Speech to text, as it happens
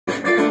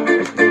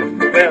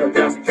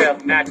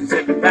All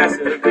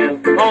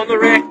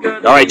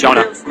right,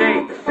 Jonah.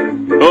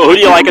 Who do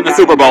you like in the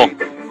Super Bowl?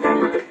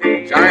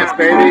 Giants,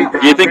 baby.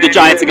 Do you think the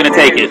Giants are going to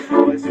take it?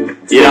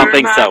 You don't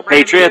think so?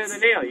 Patriots?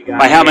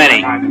 By how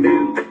many? I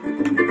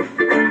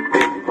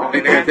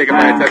think they're going to take it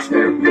by a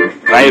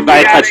touchdown. By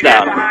a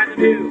touchdown.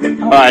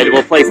 All right,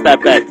 we'll place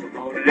that bet.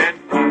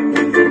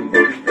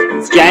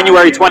 It's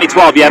January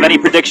 2012. Do you have any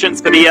predictions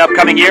for the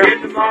upcoming year?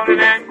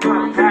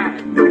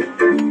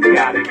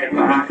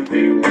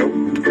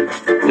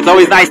 It's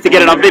always nice to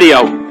get it on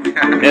video.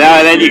 And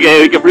then you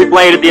can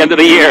replay it at the end of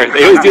the year.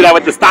 They always do that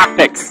with the stock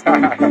picks.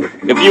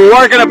 If you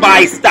were going to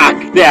buy stock,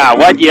 yeah,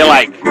 what do you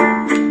like?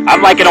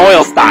 I'm liking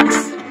oil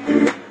stocks.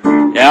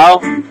 You know?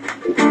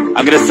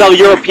 I'm going to sell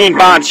European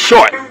bonds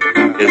short.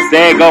 Because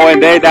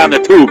they're down the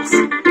tubes.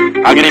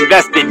 I'm going to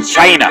invest in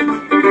China.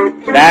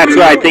 That's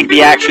where I think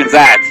the action's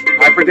at.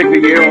 I predict the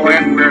year will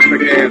end where it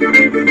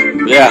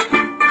began. Yeah.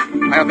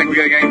 I don't think we're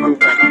getting any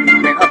movement. I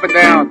mean, up and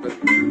down, but I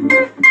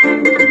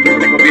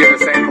think we'll be in the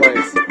same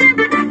place.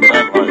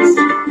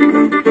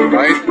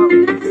 Right?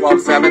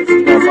 12-7,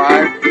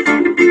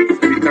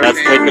 12-5.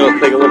 Let's take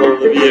a little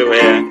review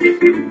here.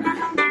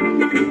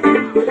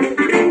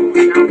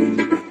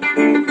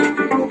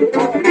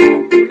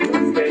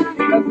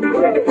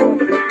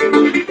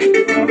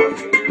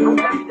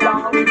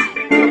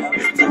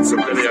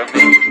 Some video.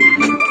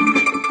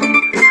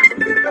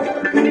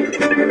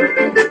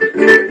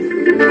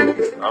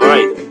 All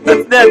right.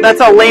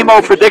 That's a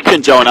lame-o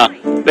prediction, Jonah,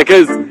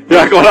 because you're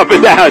not going up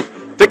and down.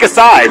 Pick a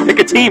side. Pick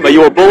a team. Are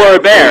you a bull or a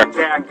bear?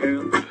 I think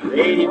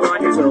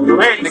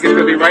it's going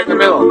to be right in the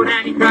middle.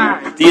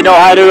 Do you know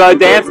how to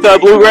dance to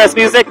bluegrass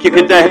music? You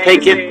could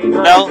take it.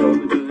 No?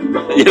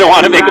 You don't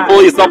want to make a fool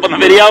of yourself on the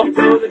video?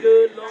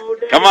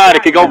 Come on,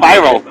 it could go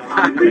viral.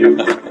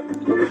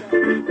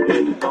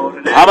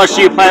 How much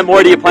do you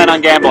plan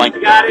on gambling?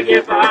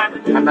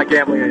 I'm not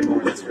gambling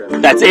anymore.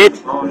 That's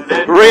it?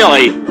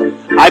 Really?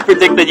 I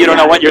predict that you don't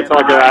know what you're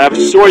talking about. I'm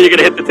sure you're going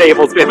to hit the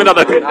tables. We have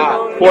another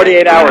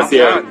 48 hours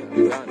here.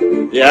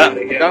 Yeah?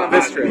 Done on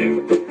this trip.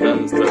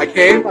 I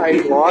came, I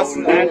lost.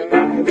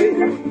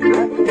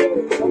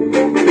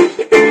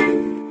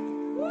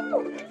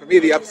 For me,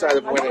 the upside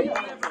of winning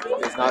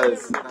is not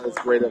as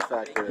great a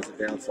factor as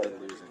the downside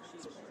of losing.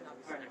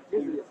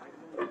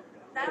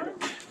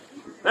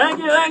 Thank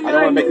you. I don't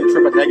want to make the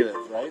trip a negative,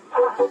 right?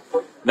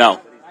 No.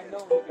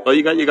 Well,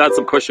 you got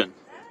some cushion.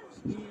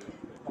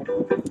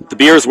 The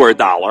beers were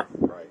 $1,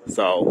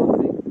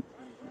 so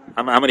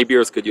how many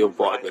beers could you have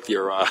bought with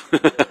your?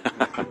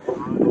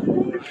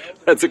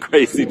 That's a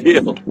crazy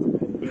deal. I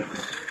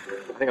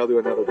think I'll do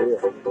another beer.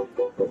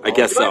 I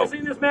guess so. I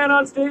seen this man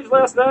on stage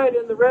last night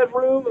in the Red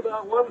Room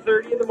about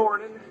 1:30 in the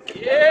morning.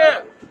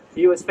 Yeah.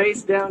 He was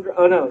face down.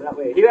 Oh no, that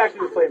way. He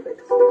actually was playing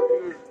bass.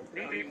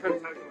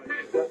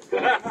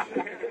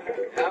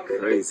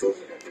 Crazy.